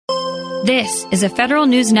This is a Federal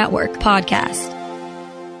News Network podcast.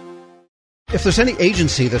 If there's any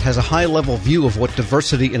agency that has a high-level view of what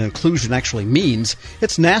diversity and inclusion actually means,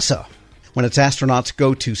 it's NASA. When its astronauts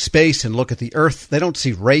go to space and look at the Earth, they don't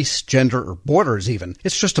see race, gender, or borders even.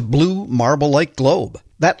 It's just a blue, marble-like globe.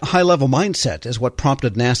 That high-level mindset is what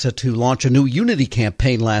prompted NASA to launch a new Unity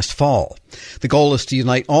campaign last fall. The goal is to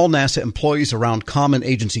unite all NASA employees around common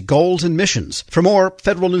agency goals and missions. For more,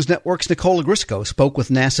 Federal News Network's Nicole Ogrysko spoke with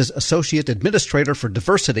NASA's Associate Administrator for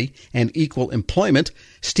Diversity and Equal Employment,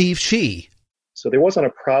 Steve Shee. So there wasn't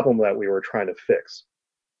a problem that we were trying to fix.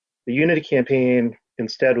 The Unity campaign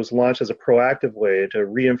instead was launched as a proactive way to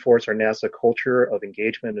reinforce our NASA culture of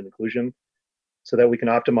engagement and inclusion so that we can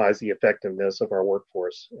optimize the effectiveness of our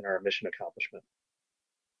workforce and our mission accomplishment.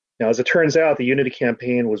 Now, as it turns out, the Unity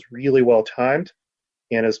campaign was really well timed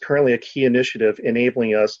and is currently a key initiative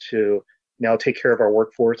enabling us to now take care of our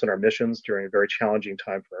workforce and our missions during a very challenging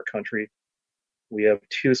time for our country. We have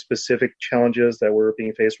two specific challenges that we're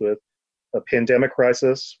being faced with: a pandemic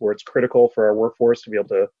crisis, where it's critical for our workforce to be able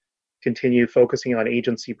to continue focusing on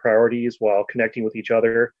agency priorities while connecting with each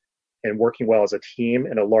other and working well as a team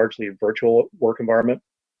in a largely virtual work environment.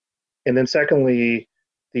 And then secondly,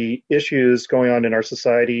 the issues going on in our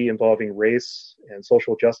society involving race and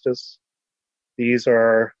social justice. These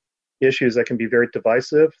are issues that can be very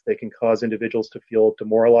divisive. They can cause individuals to feel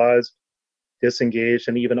demoralized, disengaged,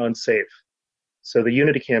 and even unsafe. So the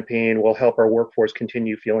Unity campaign will help our workforce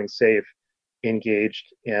continue feeling safe, engaged,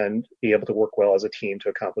 and be able to work well as a team to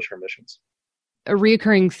accomplish our missions. A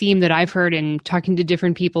reoccurring theme that I've heard in talking to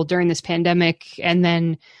different people during this pandemic, and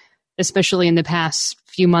then especially in the past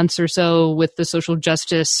few months or so with the social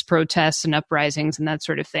justice protests and uprisings and that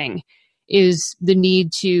sort of thing, is the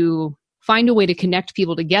need to find a way to connect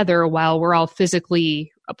people together while we're all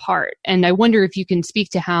physically apart. And I wonder if you can speak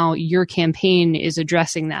to how your campaign is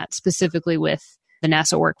addressing that specifically with the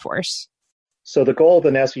NASA workforce. So the goal of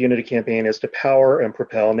the NASA Unity campaign is to power and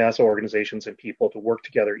propel NASA organizations and people to work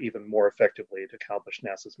together even more effectively to accomplish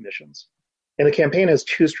NASA's missions. And the campaign has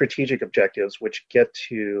two strategic objectives, which get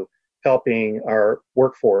to helping our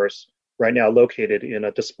workforce, right now located in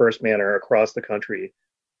a dispersed manner across the country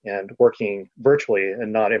and working virtually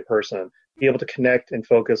and not in person, be able to connect and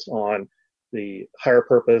focus on the higher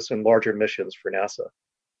purpose and larger missions for NASA.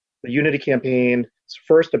 The Unity campaign's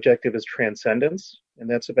first objective is transcendence, and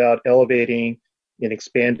that's about elevating and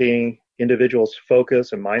expanding individuals'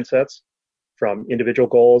 focus and mindsets from individual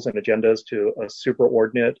goals and agendas to a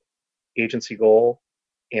superordinate agency goal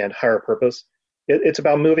and higher purpose. It's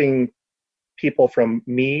about moving people from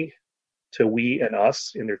me to we and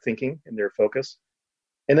us in their thinking and their focus.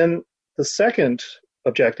 And then the second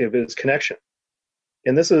objective is connection.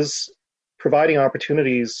 And this is providing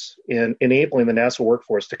opportunities in enabling the NASA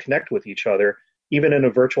workforce to connect with each other, even in a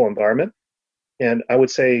virtual environment. And I would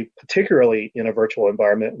say particularly in a virtual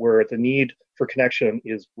environment where the need for connection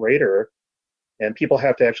is greater and people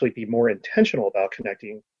have to actually be more intentional about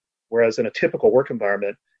connecting, whereas in a typical work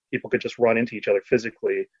environment, people could just run into each other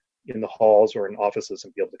physically in the halls or in offices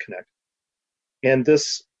and be able to connect. And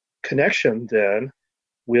this connection then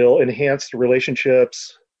will enhance the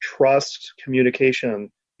relationships, trust,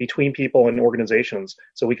 communication between people and organizations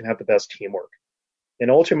so we can have the best teamwork. And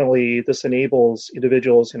ultimately, this enables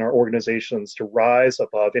individuals in our organizations to rise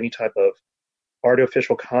above any type of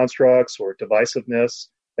artificial constructs or divisiveness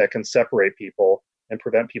that can separate people and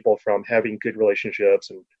prevent people from having good relationships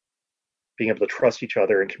and being able to trust each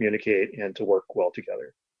other and communicate and to work well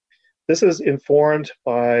together. This is informed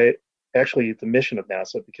by actually the mission of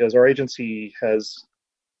NASA, because our agency has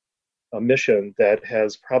a mission that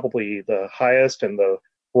has probably the highest and the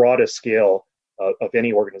broadest scale of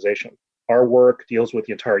any organization. Our work deals with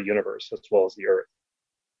the entire universe as well as the Earth.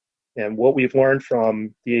 And what we've learned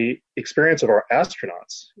from the experience of our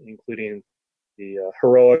astronauts, including the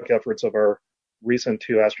heroic efforts of our recent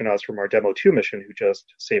two astronauts from our Demo 2 mission who just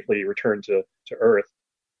safely returned to Earth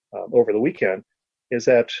over the weekend, is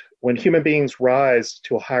that when human beings rise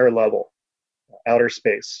to a higher level, outer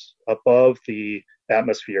space, above the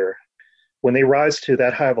atmosphere, when they rise to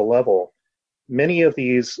that high of a level, many of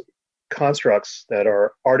these constructs that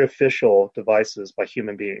are artificial devices by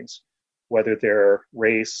human beings, whether they're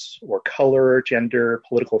race or color, gender,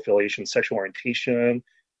 political affiliation, sexual orientation,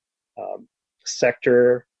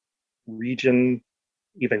 sector, region,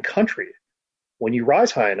 even country, when you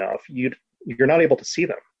rise high enough, you're not able to see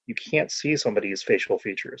them. You can't see somebody's facial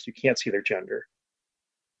features. You can't see their gender.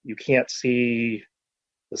 You can't see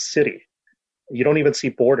the city. You don't even see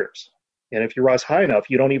borders. And if you rise high enough,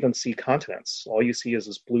 you don't even see continents. All you see is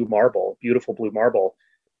this blue marble, beautiful blue marble.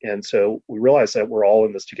 And so we realize that we're all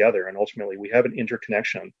in this together. And ultimately, we have an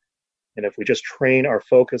interconnection And if we just train our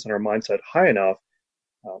focus and our mindset high enough,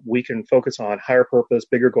 we can focus on higher purpose,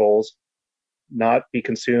 bigger goals, not be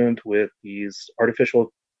consumed with these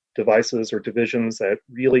artificial devices or divisions that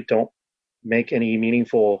really don't make any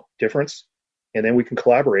meaningful difference. And then we can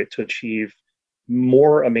collaborate to achieve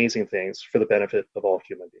more amazing things for the benefit of all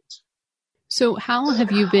human beings. So how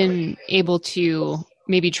have you been able to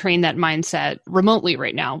maybe train that mindset remotely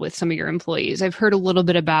right now with some of your employees? I've heard a little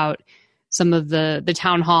bit about some of the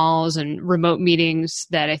town halls and remote meetings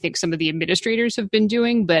that I think some of the administrators have been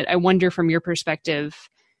doing, but I wonder from your perspective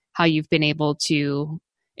how you've been able to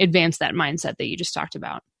advance that mindset that you just talked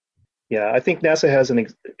about. Yeah, I think NASA has an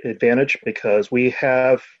advantage because we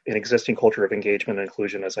have an existing culture of engagement and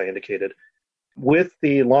inclusion, as I indicated. With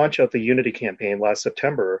the launch of the Unity campaign last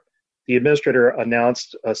September, the administrator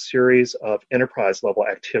announced a series of enterprise-level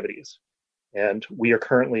activities, and we are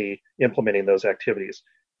currently implementing those activities.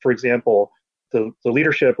 For example, the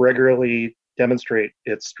leadership regularly demonstrate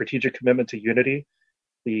its strategic commitment to unity.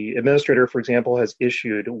 The administrator, for example, has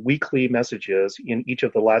issued weekly messages in each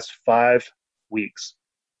of the last 5 weeks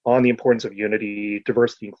on the importance of unity,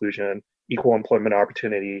 diversity, inclusion, equal employment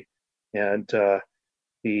opportunity, and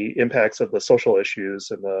the impacts of the social issues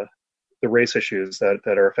and the race issues that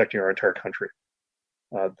are affecting our entire country.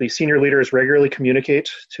 The senior leaders regularly communicate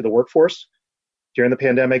to the workforce. During the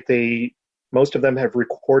pandemic, most of them have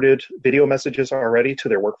recorded video messages already to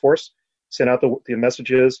their workforce, sent out the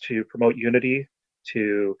messages to promote unity,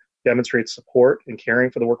 to demonstrate support and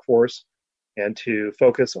caring for the workforce, and to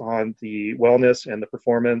focus on the wellness and the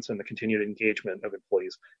performance and the continued engagement of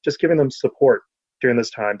employees, just giving them support during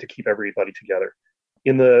this time to keep everybody together.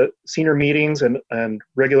 In the senior meetings and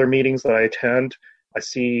regular meetings that I attend, I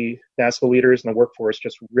see NASA leaders in the workforce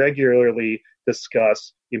just regularly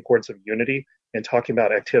discuss the importance of unity and talking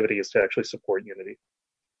about activities to actually support unity.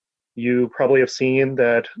 You probably have seen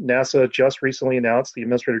that NASA just recently announced, the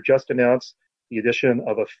administrator just announced the addition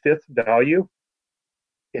of a 5th value,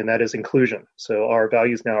 and that is inclusion. So our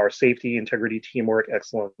values now are safety, integrity, teamwork,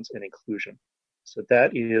 excellence, and inclusion. So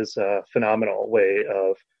that is a phenomenal way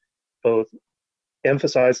of both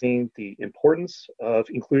emphasizing the importance of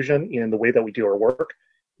inclusion in the way that we do our work,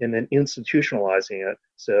 and then institutionalizing it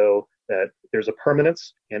so that there's a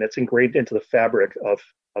permanence and it's ingrained into the fabric of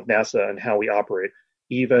NASA and how we operate,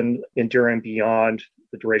 even enduring beyond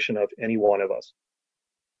the duration of any one of us.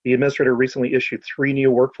 The administrator recently issued 3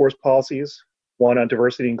 new workforce policies, one on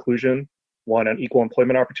diversity and inclusion, one on equal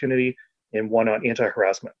employment opportunity, and one on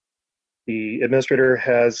anti-harassment. The administrator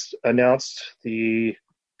has announced the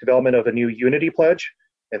development of a new Unity Pledge,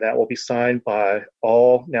 and that will be signed by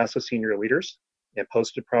all NASA senior leaders and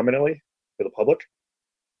posted prominently for the public.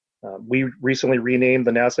 We recently renamed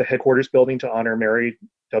the NASA headquarters building to honor Mary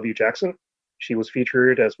W. Jackson. She was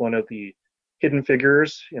featured as one of the hidden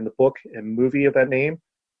figures in the book and movie of that name,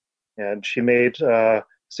 and she made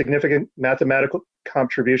significant mathematical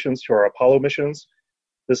contributions to our Apollo missions.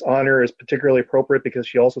 This honor is particularly appropriate because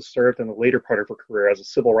she also served in the later part of her career as a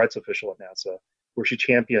civil rights official at NASA, where she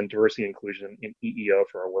championed diversity and inclusion in EEO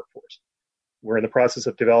for our workforce. We're in the process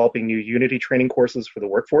of developing new Unity training courses for the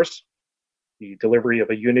workforce, the delivery of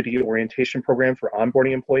a Unity orientation program for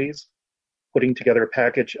onboarding employees, putting together a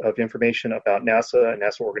package of information about NASA and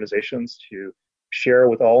NASA organizations to share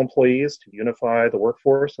with all employees to unify the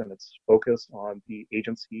workforce and its focus on the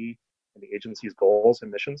agency and the agency's goals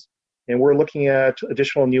and missions. And we're looking at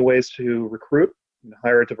additional new ways to recruit and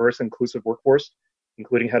hire a diverse and inclusive workforce,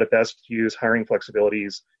 including how to best use hiring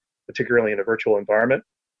flexibilities, particularly in a virtual environment.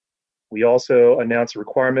 We also announced a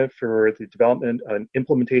requirement for the development and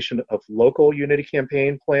implementation of local Unity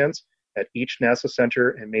campaign plans at each NASA center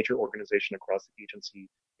and major organization across the agency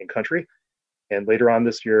and country. And later on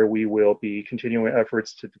this year, we will be continuing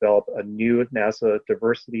efforts to develop a new NASA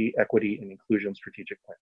diversity, equity, and inclusion strategic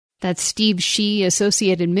plan. That's Steve Shih,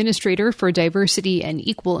 Associate Administrator for Diversity and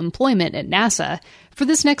Equal Employment at NASA. For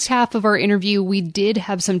this next half of our interview, we did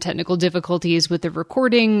have some technical difficulties with the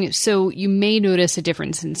recording, so you may notice a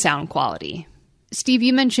difference in sound quality. Steve,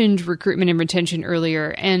 you mentioned recruitment and retention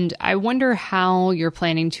earlier, and I wonder how you're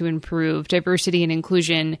planning to improve diversity and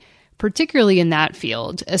inclusion, particularly in that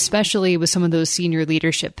field, especially with some of those senior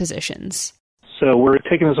leadership positions. So we're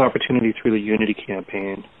taking this opportunity through the Unity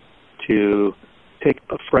campaign to take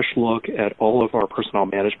a fresh look at all of our personnel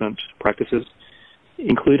management practices,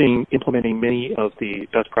 including implementing many of the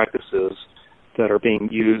best practices that are being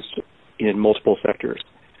used in multiple sectors.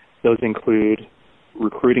 Those include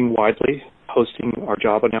recruiting widely, posting our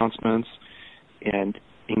job announcements, and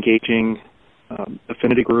engaging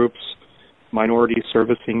affinity groups, minority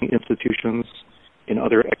servicing institutions, and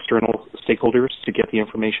other external stakeholders to get the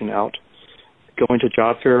information out. going to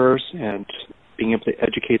job fairs and being able to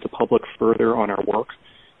educate the public further on our work,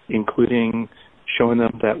 including showing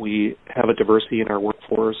them that we have a diversity in our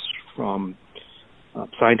workforce, from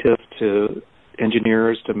scientists to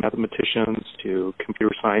engineers to mathematicians to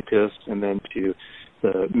computer scientists, and then to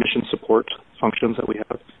the mission support functions that we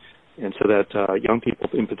have, and so that young people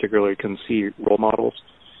in particular can see role models.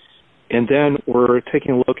 And then we're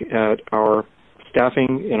taking a look at our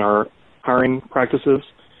staffing and our hiring practices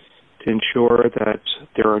to ensure that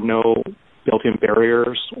there are no built-in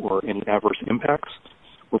barriers or any adverse impacts.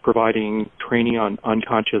 We're providing training on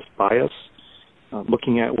unconscious bias,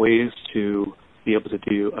 looking at ways to be able to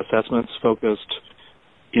do assessments focused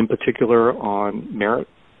in particular on merit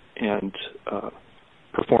and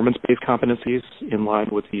performance-based competencies in line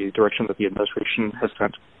with the direction that the administration has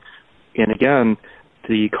sent. And again,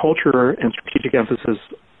 the culture and strategic emphasis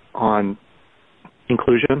on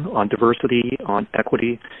inclusion, on diversity, on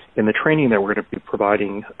equity, and the training that we're going to be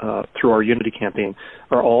providing through our Unity campaign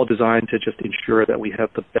are all designed to just ensure that we have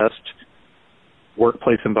the best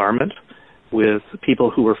workplace environment with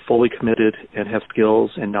people who are fully committed and have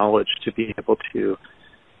skills and knowledge to be able to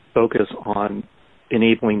focus on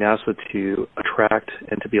enabling NASA to attract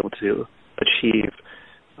and to be able to achieve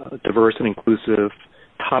diverse and inclusive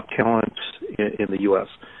top talent in the U.S.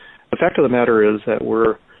 The fact of the matter is that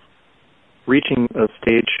we're reaching a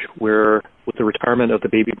stage where, with the retirement of the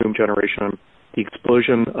baby boom generation, the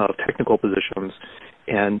explosion of technical positions,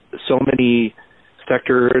 and so many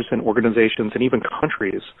sectors and organizations and even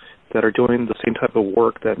countries that are doing the same type of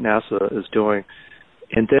work that NASA is doing.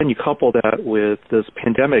 And then you couple that with this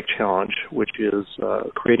pandemic challenge, which is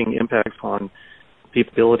creating impacts on the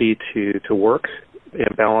ability to work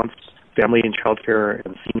and balance family and child care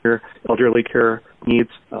and senior elderly care needs,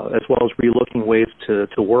 as well as relooking ways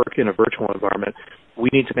to work in a virtual environment. We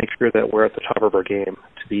need to make sure that we're at the top of our game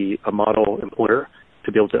to be a model employer,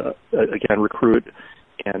 to be able to, again, recruit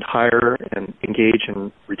and hire and engage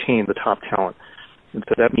and retain the top talent. And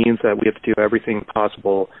so that means that we have to do everything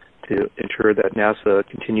possible to ensure that NASA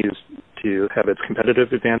continues to have its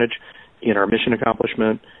competitive advantage in our mission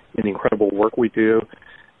accomplishment, in the incredible work we do,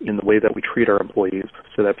 in the way that we treat our employees,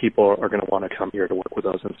 so that people are going to want to come here to work with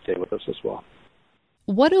us and stay with us as well.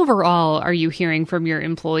 What overall are you hearing from your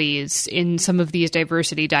employees in some of these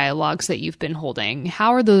diversity dialogues that you've been holding?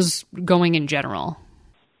 How are those going in general?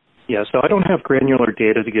 Yeah, so I don't have granular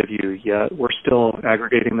data to give you yet. We're still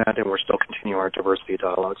aggregating that, and we're still continuing our diversity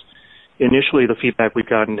dialogues. Initially, the feedback we've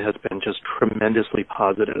gotten has been just tremendously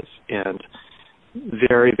positive and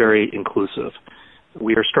very, very inclusive.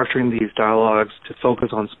 We are structuring these dialogues to focus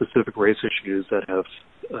on specific race issues that have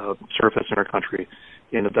surfaced in our country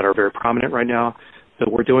and that are very prominent right now. So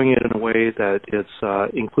we're doing it in a way that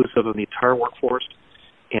it's inclusive of the entire workforce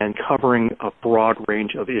and covering a broad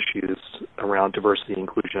range of issues around diversity,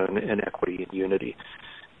 inclusion, and equity and unity.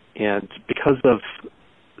 And because of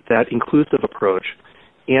that inclusive approach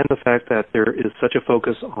and the fact that there is such a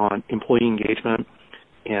focus on employee engagement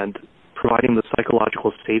and providing the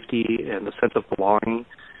psychological safety and the sense of belonging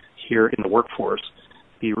here in the workforce,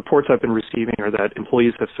 the reports I've been receiving are that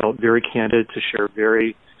employees have felt very candid to share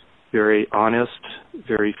very, very honest,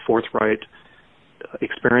 very forthright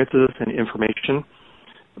experiences and information.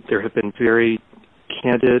 There have been very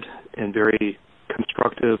candid and very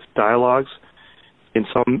constructive dialogues. In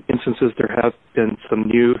some instances, there have been some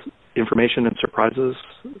new information and surprises,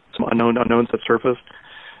 some unknowns that surfaced.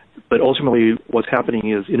 But ultimately, what's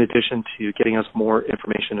happening is, in addition to getting us more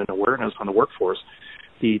information and awareness on the workforce,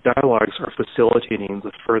 the dialogues are facilitating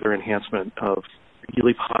the further enhancement of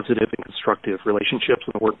really positive and constructive relationships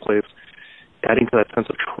in the workplace, adding to that sense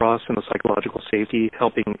of trust and the psychological safety,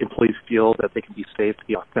 helping employees feel that they can be safe to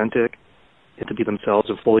be authentic and to be themselves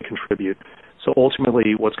and fully contribute. So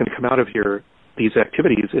ultimately, what's going to come out of here, these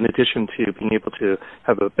activities, in addition to being able to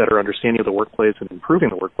have a better understanding of the workplace and improving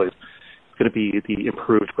the workplace, is going to be the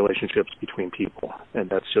improved relationships between people. And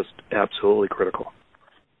that's just absolutely critical.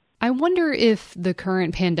 I wonder if the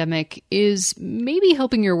current pandemic is maybe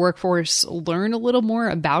helping your workforce learn a little more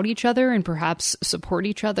about each other and perhaps support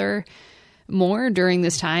each other more during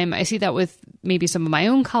this time. I see that with maybe some of my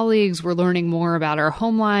own colleagues. We're learning more about our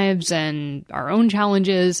home lives and our own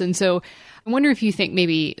challenges. And so I wonder if you think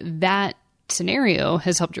maybe that scenario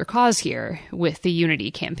has helped your cause here with the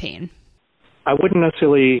Unity campaign. I wouldn't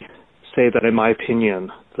necessarily say that, in my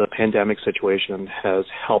opinion, the pandemic situation has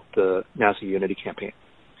helped the NASA Unity campaign.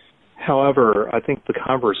 However, I think the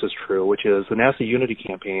converse is true, which is the NASA Unity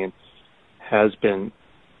campaign has been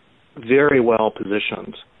very well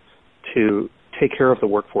positioned to take care of the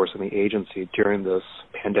workforce and the agency during this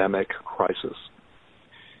pandemic crisis.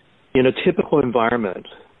 In a typical environment,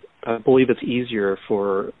 I believe it's easier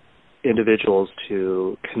for individuals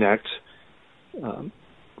to connect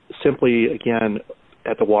simply, again,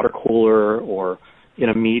 at the water cooler or in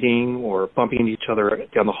a meeting or bumping into each other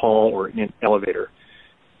down the hall or in an elevator,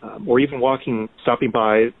 or even stopping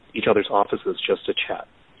by each other's offices just to chat.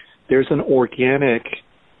 There's an organic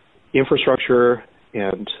infrastructure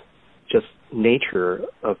and just nature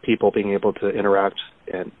of people being able to interact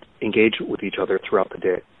and engage with each other throughout the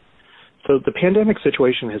day. So the pandemic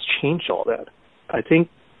situation has changed all that. I think,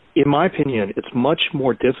 in my opinion, it's much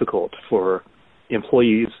more difficult for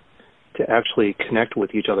employees to actually connect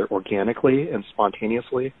with each other organically and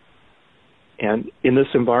spontaneously. And in this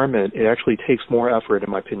environment, it actually takes more effort,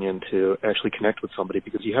 in my opinion, to actually connect with somebody,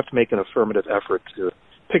 because you have to make an affirmative effort to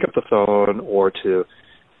pick up the phone or to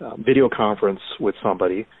video conference with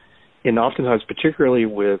somebody. And oftentimes, particularly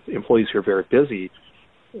with employees who are very busy,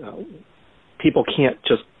 people can't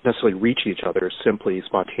just necessarily reach each other simply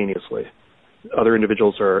spontaneously. Other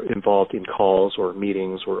individuals are involved in calls or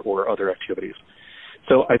meetings or other activities.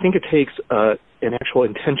 So I think it takes an actual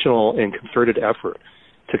intentional and concerted effort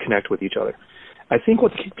to connect with each other. I think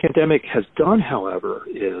what the pandemic has done, however,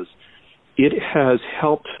 is it has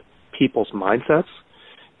helped people's mindsets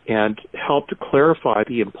and helped clarify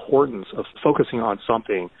the importance of focusing on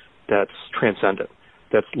something that's transcendent,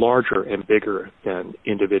 that's larger and bigger than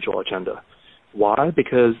individual agenda. Why?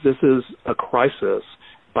 Because this is a crisis.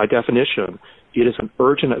 By definition, it is an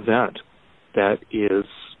urgent event that is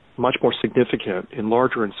much more significant and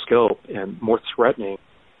larger in scope and more threatening,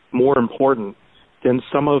 more important than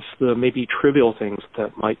some of the maybe trivial things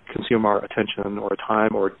that might consume our attention or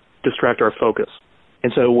time or distract our focus.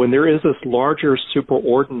 And so when there is this larger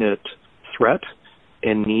superordinate threat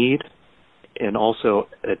and need and also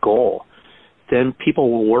a goal, then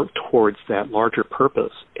people will work towards that larger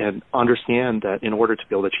purpose and understand that in order to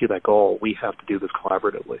be able to achieve that goal, we have to do this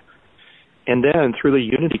collaboratively. And then through the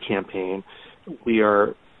Unity campaign, we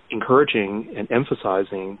are encouraging and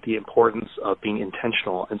emphasizing the importance of being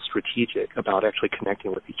intentional and strategic about actually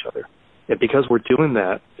connecting with each other. And because we're doing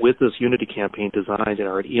that with this Unity campaign designed and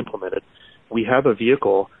already implemented, we have a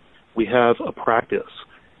vehicle, we have a practice,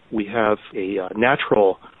 we have a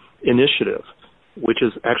natural initiative, which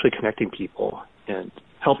is actually connecting people and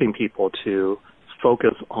helping people to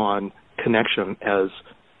focus on connection as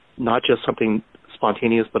not just something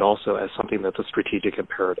spontaneous, but also as something that's a strategic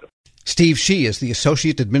imperative. Steve Shih is the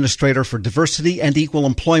Associate Administrator for Diversity and Equal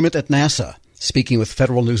Employment at NASA, speaking with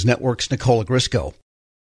Federal News Network's Nicola Grisco.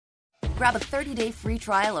 Grab a 30-day free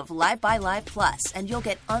trial of Live by Live Plus, and you'll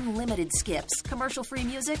get unlimited skips, commercial-free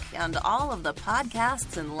music, and all of the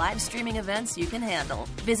podcasts and live streaming events you can handle.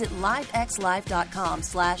 Visit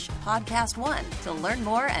livexlive.com/podcast1 to learn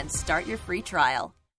more and start your free trial.